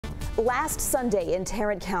Last Sunday in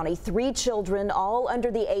Tarrant County, 3 children, all under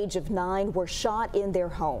the age of 9, were shot in their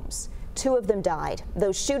homes. 2 of them died.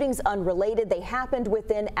 Those shootings unrelated. They happened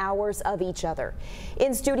within hours of each other.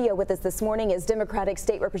 In studio with us this morning is Democratic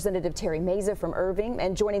State Representative Terry Meza from Irving,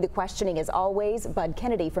 and joining the questioning as always, Bud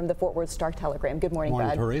Kennedy from the Fort Worth Star-Telegram. Good morning, Bud.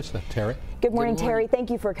 Good morning, Teresa. Terry. Good morning, Terry. Thank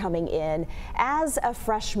you for coming in. As a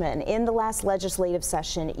freshman in the last legislative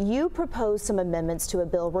session, you proposed some amendments to a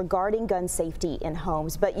bill regarding gun safety in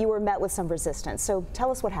homes, but you were met with some resistance. So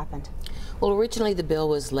tell us what happened. Well, originally the bill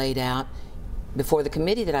was laid out before the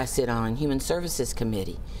committee that I sit on, Human Services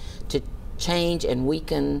Committee, to change and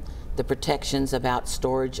weaken the protections about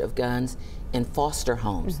storage of guns in foster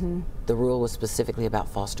homes. The rule was specifically about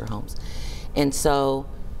foster homes. And so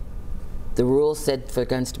the rule said for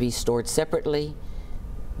guns to be stored separately.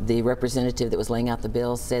 The representative that was laying out the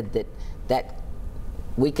bill said that that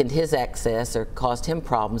weakened his access or caused him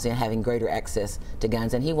problems in having greater access to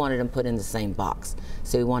guns, and he wanted them put in the same box.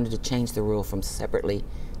 So he wanted to change the rule from separately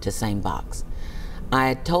to same box.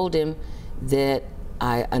 I told him that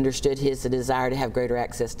I understood his desire to have greater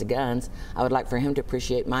access to guns. I would like for him to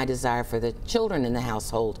appreciate my desire for the children in the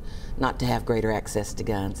household not to have greater access to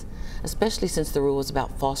guns, especially since the rule was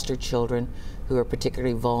about foster children who are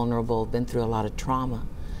particularly vulnerable, been through a lot of trauma.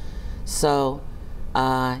 So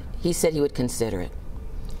he said he would consider it.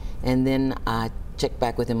 And then I checked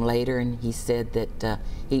back with him later, and he said that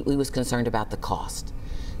he was concerned about the cost.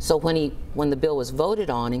 So when the bill was voted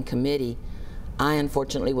on in committee, I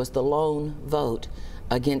unfortunately was the lone vote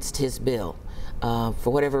against his bill.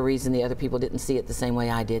 For whatever reason, the other people didn't see it the same way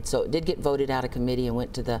I did. So it did get voted out of committee and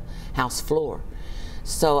went to the House floor.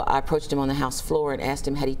 So I approached him on the House floor and asked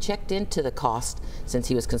him, had he checked into the cost since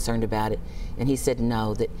he was concerned about it? And he said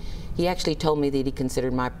no, that he actually told me that he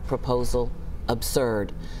considered my proposal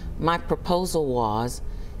absurd. My proposal was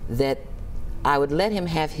that I would let him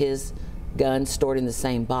have his gun stored in the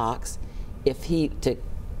same box if to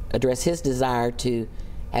address his desire to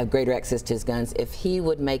have greater access to his guns, if he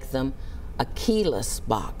would make them a keyless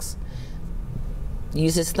box.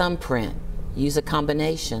 Use his thumbprint, use a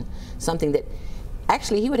combination, something that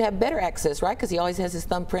actually he would have better access, right? Because he always has his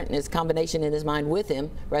thumbprint and his combination in his mind with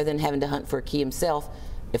him rather than having to hunt for a key himself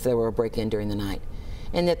if there were a break-in during the night.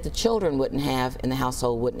 And that the children wouldn't have, in the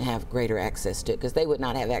household, wouldn't have greater access to it because they would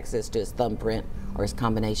not have access to his thumbprint or his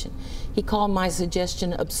combination. He called my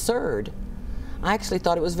suggestion absurd. I actually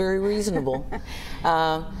thought it was very reasonable.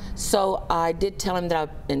 So I did tell him that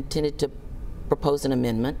I intended to propose an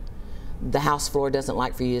amendment. The House floor doesn't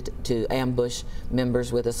like for you to ambush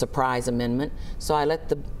members with a surprise amendment. So I let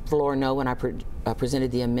the floor know when I presented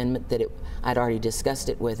the amendment that I'd already discussed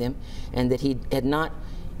it with him and that he had not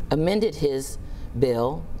amended his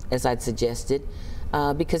bill, as I'd suggested,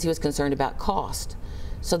 because he was concerned about cost.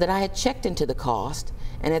 So that I had checked into the cost,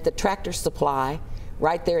 and at the Tractor Supply,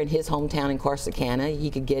 right there in his hometown in Corsicana, he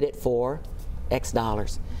could get it for X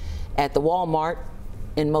dollars. At the Walmart,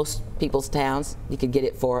 in most people's towns, you could get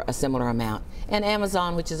it for a similar amount. And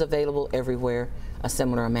Amazon, which is available everywhere, a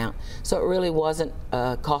similar amount. So it really wasn't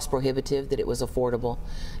cost prohibitive, that it was affordable.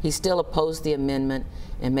 He still opposed the amendment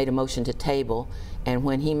and made a motion to table. And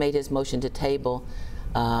when he made his motion to table,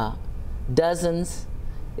 dozens,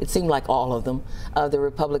 it seemed like all of them, of the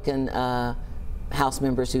Republican House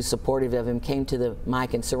members who supportive of him came to the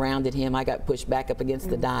mic and surrounded him. I got pushed back up against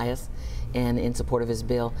the dais and in support of his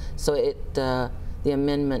bill. So the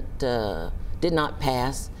amendment did not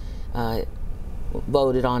pass,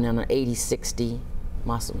 voted on an 80-60,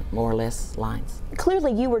 more or less lines.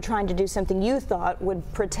 Clearly you were trying to do something you thought would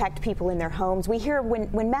protect people in their homes. We hear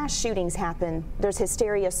when mass shootings happen, there's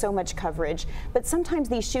hysteria, so much coverage, but sometimes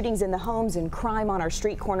these shootings in the homes and crime on our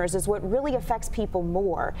street corners is what really affects people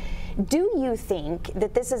more. Do you think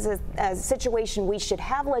that this is a situation we should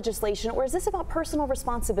have legislation, or is this about personal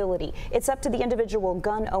responsibility? It's up to the individual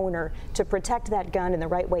gun owner to protect that gun in the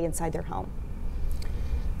right way inside their home.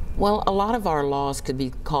 Well, a lot of our laws could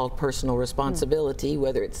be called personal responsibility,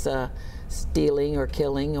 whether it's stealing or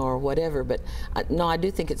killing or whatever, but no, I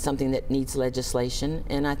do think it's something that needs legislation,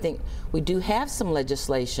 and I think we do have some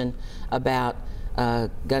legislation about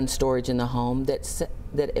gun storage in the home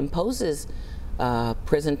that imposes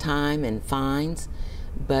prison time and fines,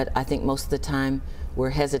 but I think most of the time we're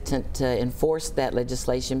hesitant to enforce that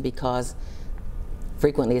legislation because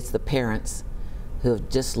frequently it's the parents who have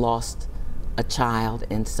just lost a child,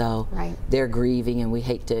 and so they're grieving, and we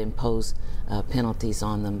hate to impose penalties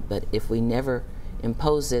on them. But if we never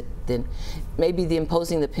impose it, then maybe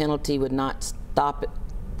imposing the penalty would not stop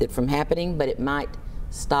it from happening, but it might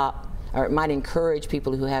stop or it might encourage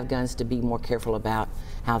people who have guns to be more careful about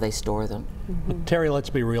how they store them. Mm-hmm. Terry, let's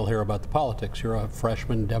be real here about the politics. You're a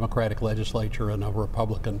freshman Democratic legislature and a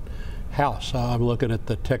Republican House. I'm looking at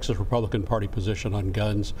the Texas Republican Party position on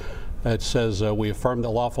guns. It says we affirm that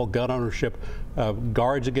lawful gun ownership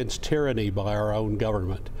guards against tyranny by our own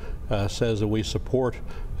government. Says that we support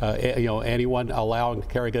anyone allowing to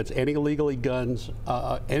carry guns, any legally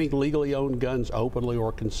owned guns, openly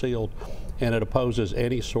or concealed, and it opposes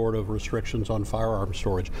any sort of restrictions on firearm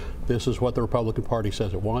storage. This is what the Republican Party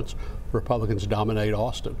says it wants. Republicans dominate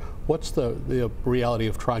Austin. What's the reality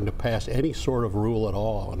of trying to pass any sort of rule at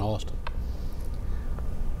all in Austin?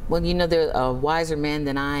 Well, you know, there's a wiser man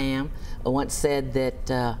than I am once said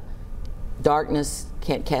that darkness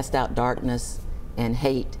can't cast out darkness, and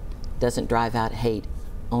hate doesn't drive out hate.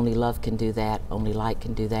 Only love can do that. Only light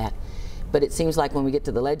can do that. But it seems like when we get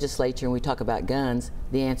to the legislature and we talk about guns,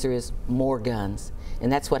 the answer is more guns.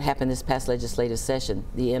 And that's what happened this past legislative session.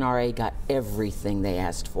 The NRA got everything they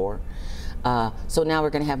asked for. So now we're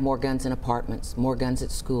going to have more guns in apartments, more guns at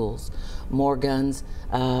schools, more guns,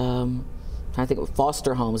 trying to think of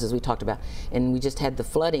foster homes, as we talked about. And we just had the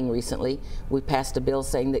flooding recently. We passed a bill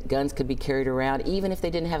saying that guns could be carried around, even if they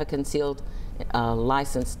didn't have a concealed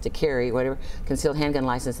license to carry, whatever, concealed handgun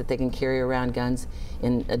license, that they can carry around guns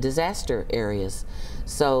in disaster areas.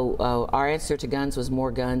 So our answer to guns was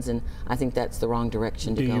more guns, and I think that's the wrong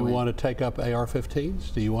direction to go in. Do you want to take up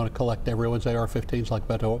AR-15s? Do you want to collect everyone's AR-15s like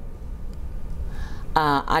Beto?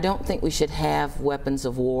 I don't think we should have weapons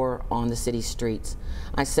of war on the city streets.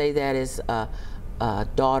 I say that as a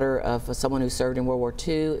daughter of someone who served in World War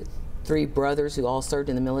II, 3 brothers who all served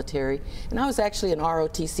in the military, and I was actually an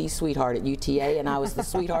ROTC sweetheart at UTA, and I was the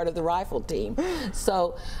sweetheart of the rifle team.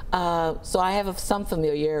 So, so I have some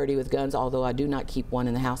familiarity with guns, although I do not keep one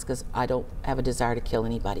in the house because I don't have a desire to kill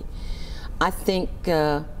anybody. I think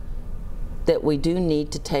that we do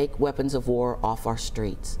need to take weapons of war off our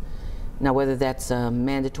streets. Now, whether that's a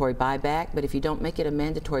mandatory buyback, but if you don't make it a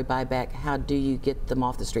mandatory buyback, how do you get them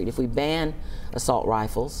off the street? If we ban assault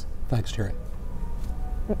rifles. Thanks, Terry.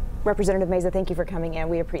 Representative Meza, thank you for coming in.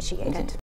 We appreciate it.